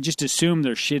brown, so I just assume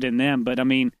there's shit in them. But I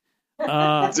mean,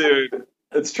 dude,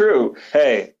 it's true.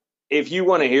 Hey, if you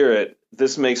want to hear it,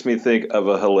 this makes me think of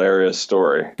a hilarious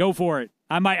story. Go for it.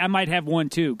 I might have one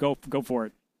too. Go for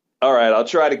it. All right, I'll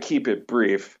try to keep it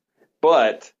brief,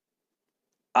 but.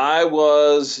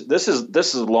 This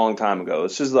is a long time ago.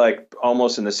 This is like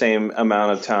almost in the same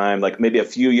amount of time, like maybe a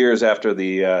few years after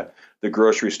the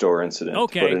grocery store incident.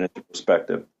 Okay. To put it into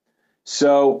perspective.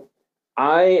 So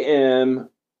I am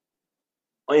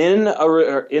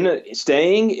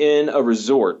staying in a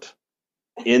resort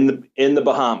in the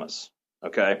Bahamas.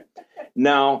 Okay.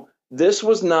 Now this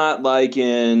was not like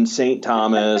in St.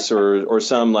 Thomas or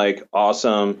some like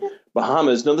awesome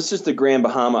Bahamas. No, this is the Grand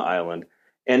Bahama Island.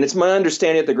 And it's my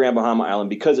understanding that the Grand Bahama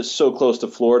Island, because it's so close to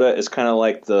Florida, is kind of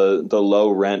like the low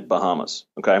rent Bahamas.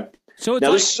 Okay. So it's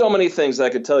there's so many things that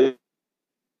I could tell you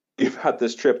about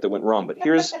this trip that went wrong, but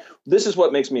this is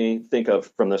what makes me think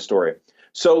of from this story.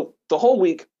 So the whole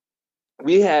week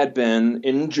we had been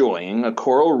enjoying a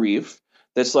coral reef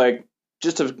that's like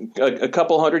just a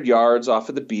couple hundred yards off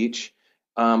of the beach.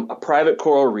 A private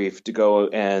coral reef to go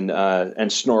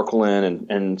and snorkel in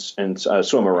and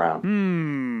swim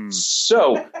around.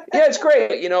 So yeah, it's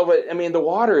great, but I mean the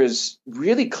water is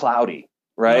really cloudy,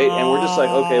 right? And we're just like,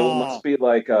 okay, well, it must be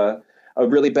like a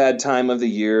really bad time of the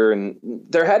year, and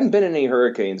there hadn't been any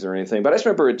hurricanes or anything, but I just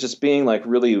remember it just being like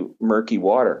really murky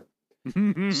water.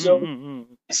 So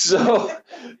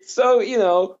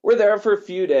we're there for a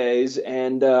few days,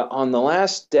 and on the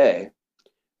last day.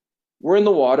 We're in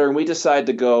the water, and we decide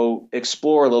to go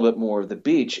explore a little bit more of the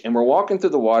beach. And we're walking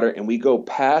through the water, and we go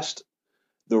past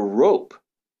the rope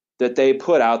that they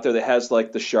put out there that has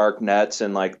like the shark nets,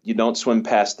 and like you don't swim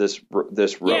past this rope.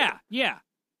 Yeah.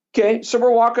 Okay, so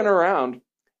we're walking around,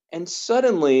 and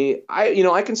suddenly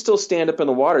I can still stand up in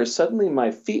the water. Suddenly, my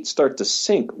feet start to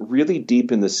sink really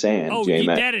deep in the sand. Oh,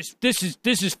 J-Mac. this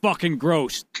is fucking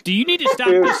gross. Do you need to stop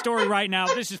this story right now?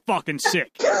 This is fucking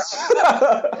sick.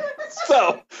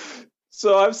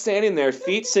 So I'm standing there,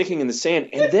 feet sinking in the sand,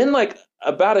 and then like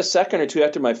about a second or two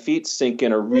after my feet sink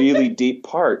in a really deep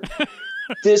part,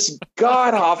 this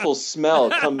god-awful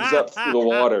smell comes up through the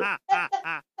water.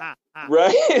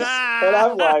 Right? And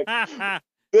I'm like,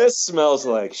 this smells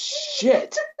like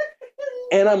shit.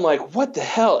 And I'm like, what the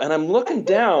hell? And I'm looking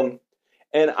down,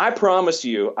 and I promise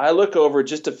you, I look over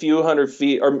just a few hundred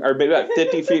feet, or maybe about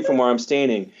 50 feet from where I'm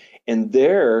standing, and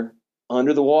there,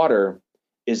 under the water,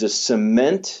 is a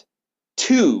cement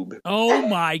tube. Oh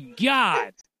my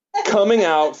God. Coming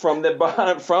out from the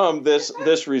bottom from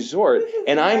this resort,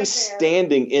 and I'm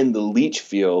standing in the leach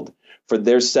field for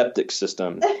their septic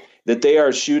system, that they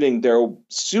are shooting their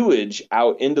sewage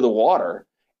out into the water.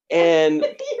 And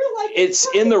it's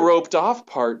in the roped off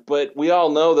part, but we all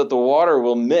know that the water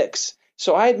will mix.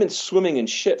 So I had been swimming in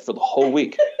shit for the whole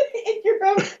week. In your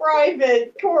own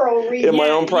private coral reef. In my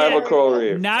own private coral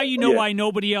reef. Now you know why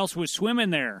nobody else was swimming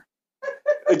there.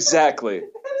 Exactly. That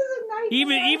is a nice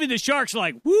Even the sharks are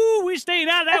like, woo, we're staying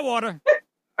out of that water.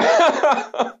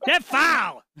 That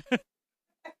foul.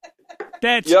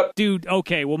 That's dude.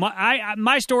 Okay, well,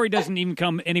 my story doesn't even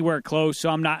come anywhere close. So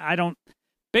I don't.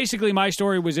 Basically, my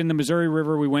story was in the Missouri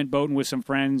River. We went boating with some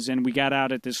friends, and we got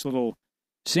out at this little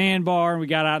sandbar, and we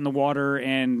got out in the water,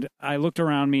 and I looked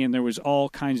around me, and there was all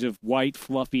kinds of white,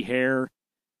 fluffy hair,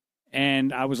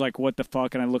 and I was like, what the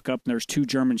fuck? And I look up, and there's 2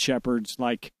 German Shepherds,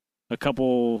 like a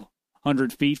couple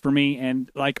 100 feet from me, and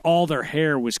like all their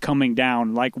hair was coming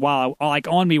down, like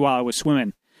on me while I was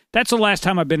swimming. That's the last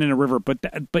time I've been in a river,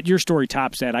 but your story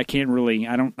tops that. I can't really,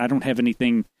 I don't have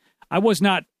anything. I was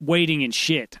not wading in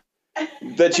shit.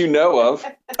 That you know of.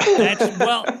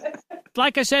 Well,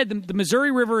 like I said, the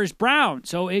Missouri River is brown,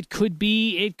 so it could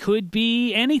be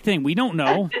anything. We don't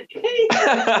know.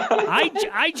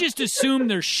 I just assume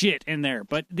there's shit in there,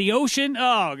 but the ocean,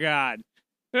 oh god,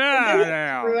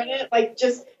 ruin it like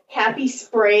just happy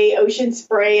spray, ocean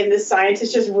spray, and the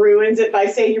scientist just ruins it by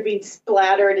saying you're being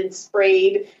splattered and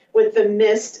sprayed with the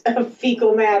mist of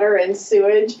fecal matter and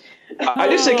sewage. I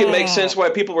just think it makes sense why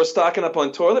people were stocking up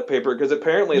on toilet paper, because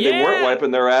apparently they weren't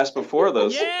wiping their ass before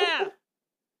this. Yeah.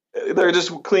 They're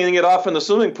just cleaning it off in the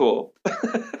swimming pool.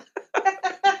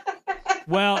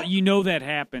 Well, you know that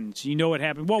happens. You know it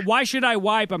happened. Well, why should I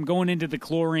wipe? I'm going into the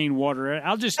chlorine water.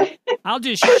 I'll just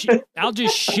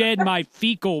shed my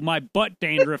butt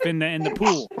dandruff in the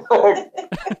pool.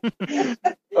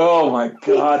 Oh my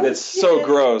god, that's so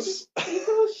gross.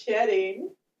 Fecal shedding.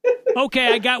 Okay,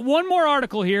 I got one more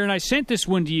article here, and I sent this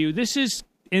one to you. This is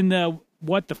in the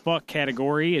what the fuck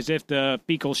category, as if the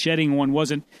fecal shedding one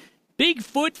wasn't.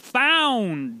 Bigfoot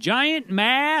found. Giant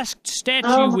masked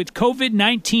statue with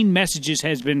COVID-19 messages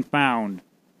has been found.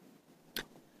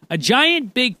 A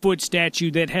giant Bigfoot statue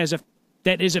that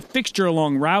is a fixture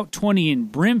along Route 20 in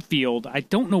Brimfield. I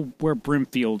don't know where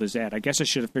Brimfield is at. I guess I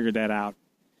should have figured that out.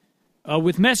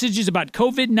 With messages about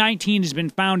COVID-19 has been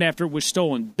found after it was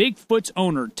stolen. Bigfoot's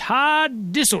owner,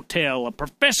 Todd Disseltel, a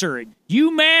professor at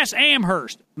UMass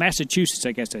Amherst, Massachusetts,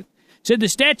 I guess it said the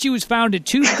statue was found at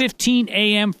 2:15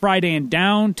 a.m. Friday in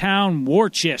downtown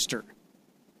Worcester.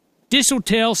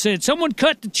 Disseltel said someone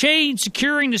cut the chain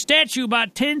securing the statue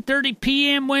about 10:30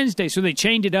 p.m. Wednesday, so they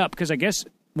chained it up because I guess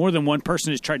more than one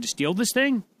person has tried to steal this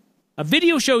thing. A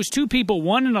video shows 2 people,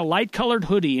 one in a light-colored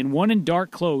hoodie and one in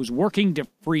dark clothes, working to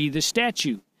free the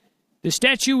statue. The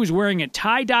statue was wearing a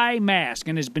tie-dye mask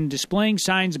and has been displaying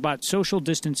signs about social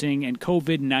distancing and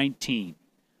COVID-19.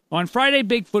 On Friday,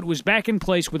 Bigfoot was back in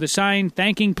place with a sign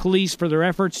thanking police for their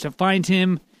efforts to find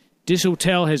him.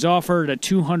 Disseltel has offered a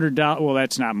 $200, well,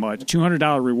 that's not much,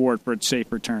 $200 reward for its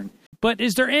safe return. But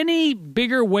is there any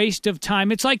bigger waste of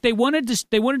time? It's like they wanted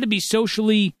to be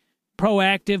socially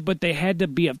proactive, but they had to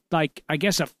be a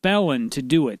felon to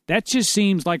do it. That just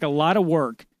seems like a lot of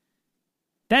work.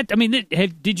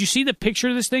 Did you see the picture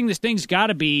of this thing? This thing's got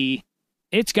to be,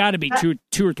 it's got to be 200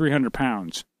 or 300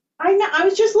 pounds. I know. I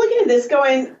was just looking at this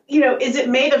going, is it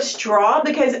made of straw?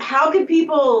 Because how could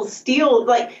people steal,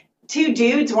 2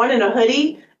 dudes, one in a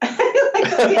hoodie?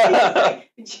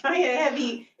 Giant,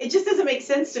 heavy. It just doesn't make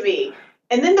sense to me.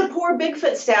 And then the poor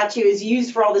Bigfoot statue is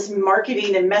used for all this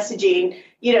marketing and messaging,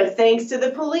 thanks to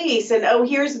the police. And,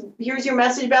 here's your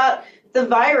message about the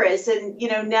virus. And,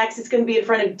 next it's going to be in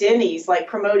front of Denny's,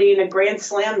 promoting a Grand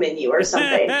Slam menu or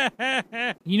something.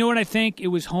 You know what I think? It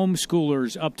was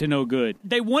homeschoolers up to no good.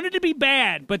 They wanted to be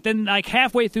bad, but then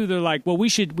halfway through they're like, well, we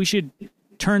should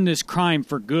turn this crime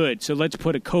for good. So let's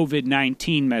put a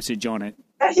COVID-19 message on it.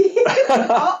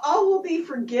 all will be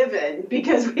forgiven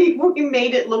because we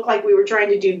made it look like we were trying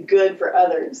to do good for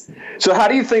others. So how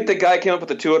do you think the guy came up with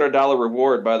the $200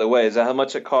 reward, by the way? Is that how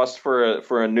much it costs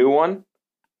for a new one?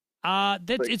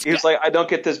 He's like, I don't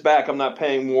get this back. I'm not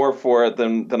paying more for it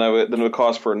than it would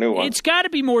cost for a new one. It's got to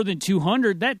be more than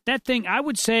 200. That thing, I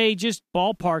would say, just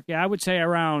ballpark. I would say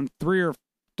around 3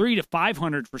 to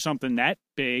 500 for something that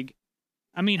big.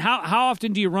 I mean, how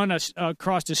often do you run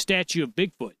across a statue of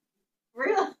Bigfoot?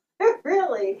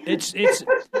 Really? It's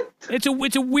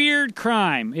a weird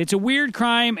crime. It's a weird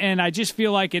crime, and I just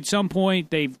feel like at some point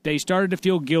they started to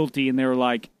feel guilty, and they were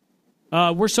like,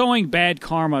 "We're sowing bad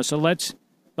karma, so let's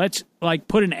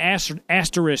put an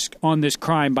asterisk on this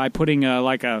crime by putting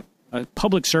a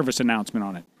public service announcement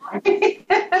on it."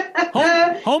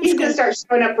 He's going to start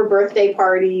showing up for birthday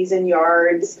parties and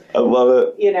yards. I love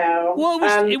it. You know. Well,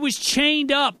 it was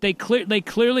chained up. They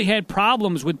clearly had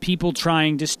problems with people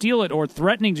trying to steal it or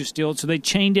threatening to steal it, so they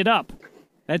chained it up.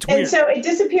 That's weird. And so it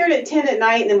disappeared at 10 at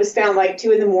night and then was found like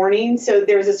 2 in the morning. So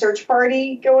there was a search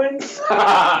party going. We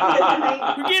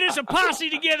get us a posse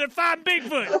together, find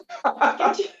Bigfoot.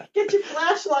 Get your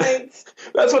flashlights.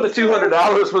 That's what the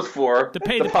 $200 was for. To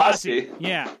pay the posse.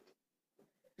 Yeah.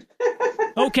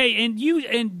 Okay, and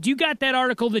you got that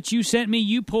article that you sent me.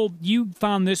 You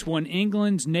found this one.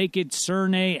 England's naked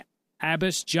Cerne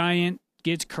Abbas giant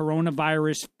gets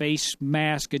coronavirus face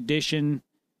mask edition.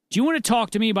 Do you want to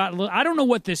talk to me about it? I don't know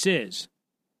what this is.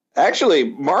 Actually,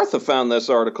 Martha found this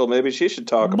article. Maybe she should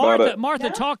talk about it. Martha,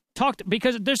 talk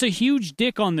because there's a huge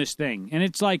dick on this thing, and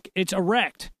it's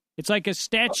erect. It's like a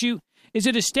statue. Is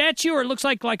it a statue, or it looks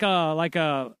like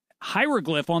a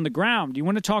hieroglyph on the ground? Do you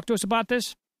want to talk to us about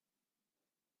this?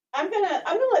 I'm gonna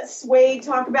let Sway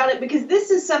talk about it because this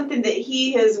is something that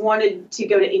he has wanted to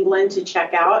go to England to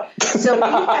check out. So he's a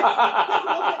little bit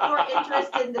more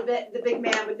interested in the big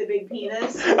man with the big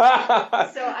penis. So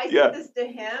I sent this to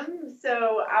him.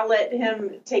 So I'll let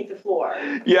him take the floor.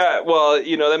 Yeah, well,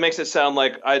 that makes it sound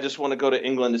like I just want to go to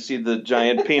England to see the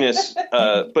giant penis.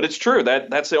 But it's true.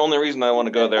 That's the only reason I want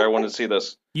to go there. I want to see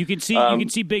this. You can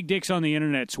see big dicks on the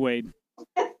internet, Swade.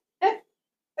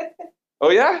 Oh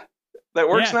yeah. That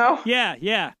works now? Yeah.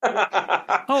 Yeah,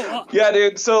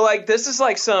 dude. So, this is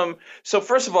so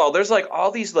first of all, there's,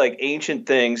 all these, ancient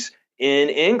things in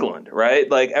England, right?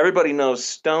 Everybody knows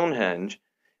Stonehenge,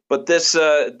 but this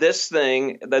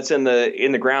thing that's in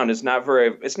the ground is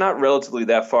it's not relatively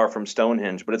that far from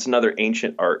Stonehenge, but it's another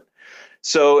ancient art.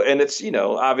 So, and it's,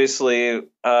 obviously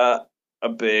a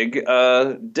big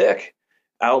dick.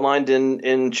 Outlined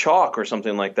in chalk or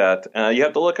something like that. You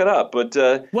have to look it up, but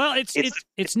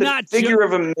it's not the figure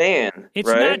of a man. It's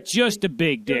right? not just a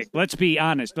big dick. Let's be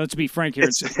honest. Let's be frank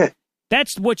here.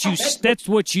 That's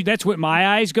what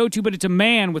my eyes go to. But it's a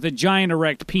man with a giant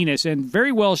erect penis and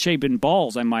very well shapen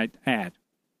balls, I might add.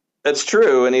 That's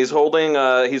true, and he's holding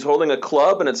a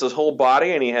club, and it's his whole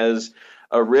body, and he has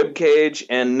a rib cage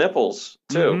and nipples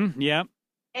too. Mm-hmm, yeah.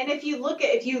 And if you look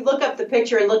up the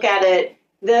picture and look at it.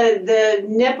 The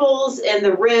nipples and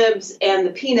the ribs and the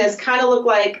penis kind of look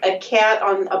like a cat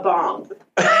on a bong.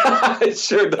 It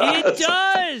sure does. It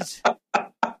does.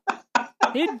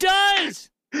 It does.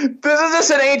 This is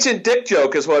just an ancient dick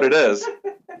joke, is what it is.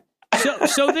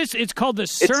 So it's called the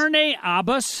Cerne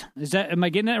Abbas. Am I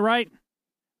getting that right?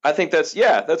 I think that's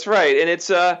right, and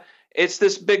it's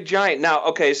this big giant. Now,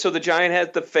 okay, so the giant has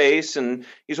the face, and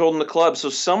he's holding the club.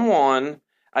 So someone,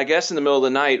 I guess in the middle of the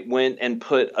night, went and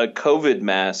put a COVID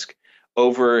mask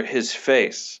over his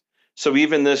face. So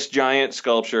even this giant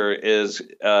sculpture is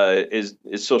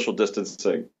social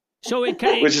distancing. So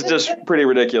which is just pretty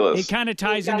ridiculous. It kind of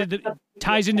ties into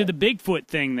the Bigfoot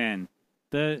thing then.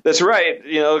 That's right.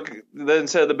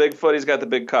 Instead of the Bigfoot, he's got the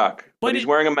big cock. But he's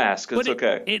wearing a mask. It's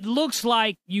okay. It looks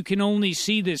like you can only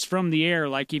see this from the air.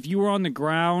 Like if you were on the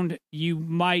ground, you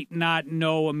might not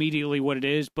know immediately what it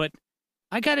is. But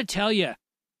I got to tell you,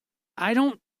 I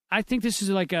think this is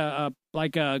like a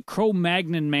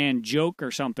Cro-Magnon man joke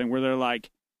or something where they're like,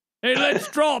 hey, let's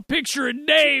draw a picture of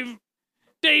Dave.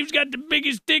 Dave's got the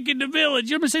biggest dick in the village.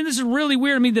 You know what I'm saying? This is really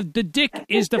weird. I mean, the dick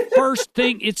is the first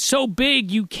thing. It's so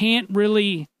big you can't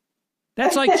really.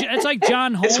 That's like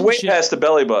John Holmes. It's way past the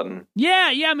belly button.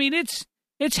 Yeah. I mean, it's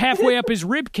halfway up his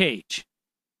rib cage.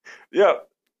 Yeah.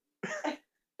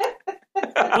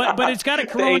 But it's got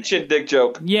a ancient dick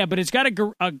joke. Yeah, but it's got a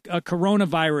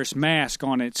coronavirus mask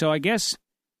on it. So I guess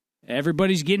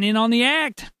everybody's getting in on the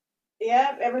act.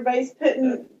 Yep, everybody's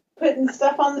putting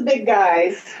stuff on the big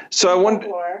guys. So I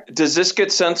wonder, does this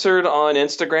get censored on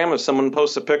Instagram if someone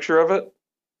posts a picture of it?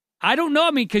 I don't know.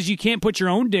 I mean, because you can't put your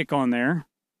own dick on there.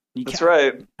 That's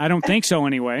right. I don't think so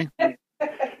anyway.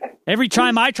 Every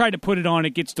time I try to put it on,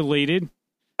 it gets deleted.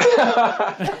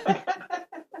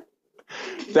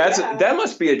 That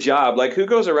must be a job. Like, who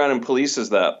goes around and polices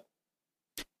that?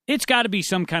 It's got to be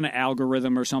some kind of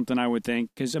algorithm or something, I would think.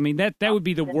 Because, I mean, that would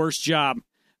be the worst job.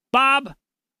 Bob,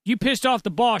 you pissed off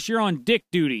the boss. You're on dick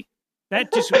duty.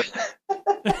 That just...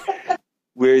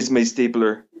 Where's my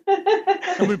stapler?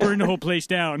 I'm going to burn the whole place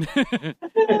down.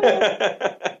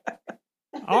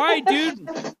 All right, dude.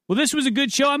 Well, this was a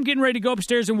good show. I'm getting ready to go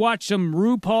upstairs and watch some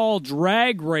RuPaul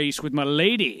Drag Race with my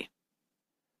lady.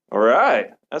 All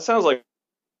right. That sounds like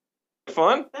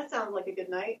fun. That sounds like a good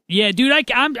night. Yeah, dude,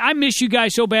 I miss you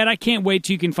guys so bad. I can't wait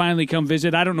till you can finally come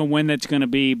visit. I don't know when that's going to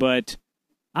be, but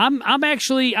I'm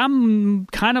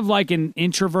kind of like an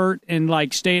introvert and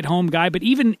like stay-at-home guy, but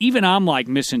even I'm like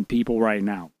missing people right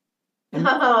now.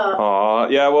 Aw,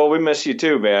 yeah. Well, we miss you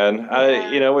too, man.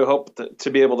 We hope to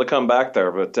be able to come back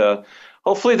there, but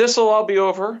hopefully this will all be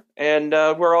over and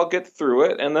we'll all get through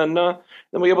it, and then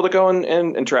we'll be able to go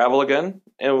and travel again.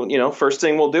 And first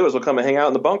thing we'll do is we'll come and hang out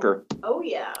in the bunker. Oh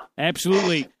yeah.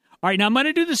 Absolutely. All right, now I'm going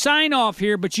to do the sign off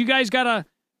here, but you guys gotta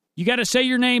say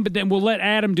your name, but then we'll let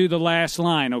Adam do the last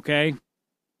line, okay?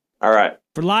 All right.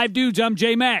 For Live Dudes, I'm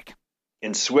J Mac.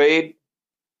 And Suede.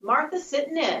 Martha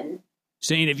sitting in.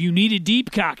 Saying if you need a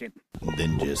deep cocking,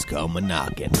 then just come a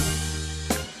knocking.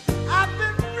 I've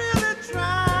been really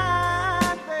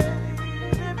trying,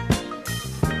 baby,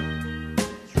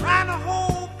 trying to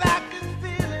hold back this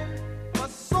feeling for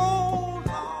so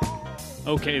long.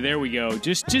 Okay, there we go.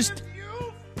 Just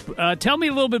tell me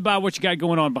a little bit about what you got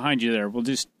going on behind you there. We'll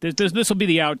just this will be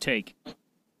the outtake.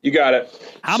 You got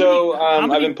it. I've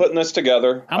been putting this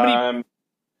together. How many?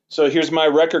 So here's my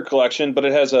record collection, but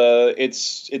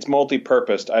it's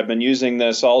multi-purposed. I've been using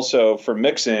this also for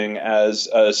mixing as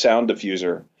a sound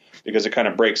diffuser because it kind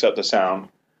of breaks up the sound.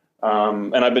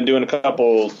 And I've been doing a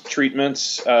couple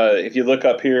treatments. If you look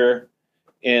up here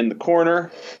in the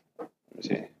corner, let me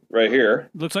see, right here.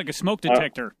 Looks like a smoke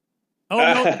detector. No,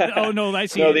 I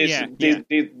see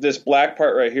it. This black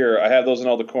part right here, I have those in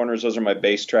all the corners. Those are my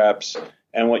bass traps.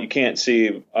 And what you can't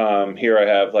see, here I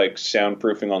have like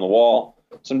soundproofing on the wall.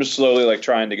 So I'm just slowly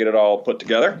trying to get it all put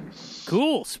together.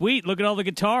 Cool, sweet. Look at all the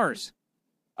guitars.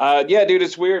 Yeah, dude,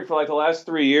 it's weird. For the last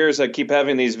 3 years, I keep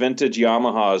having these vintage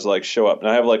Yamahas show up, and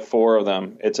I have 4 of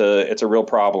them. It's a real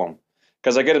problem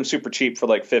because I get them super cheap for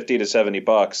 $50 to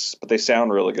 $70, but they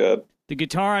sound really good. The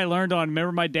guitar I learned on,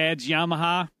 remember my dad's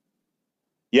Yamaha?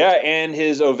 Yeah, and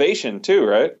his Ovation too,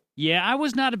 right? Yeah, I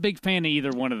was not a big fan of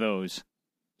either one of those.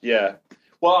 Yeah.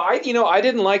 Well, I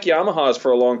didn't like Yamahas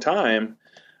for a long time.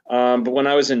 But when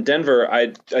I was in Denver, I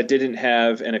didn't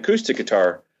have an acoustic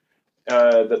guitar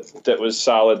that was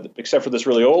solid, except for this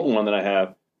really old one that I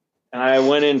have. And I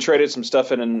went in, traded some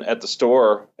stuff in at the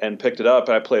store, and picked it up.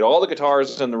 And I played all the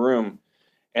guitars in the room,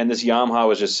 and this Yamaha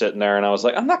was just sitting there. And I was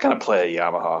like, I'm not going to play a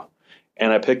Yamaha.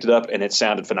 And I picked it up, and it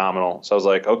sounded phenomenal. So I was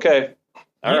like, okay,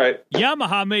 all right.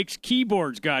 Yamaha makes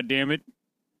keyboards, goddammit.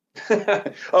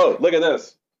 Oh, look at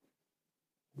this.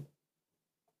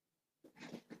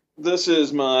 This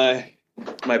is my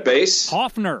bass.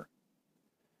 Hofner.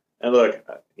 And look,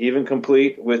 even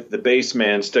complete with the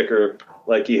bassman sticker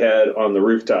like he had on the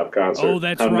Rooftop concert. Oh,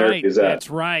 that's How right. nerdy is that? That's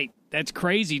right. That's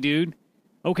crazy, dude.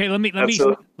 Okay, let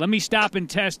me stop and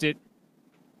test it.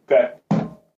 Okay.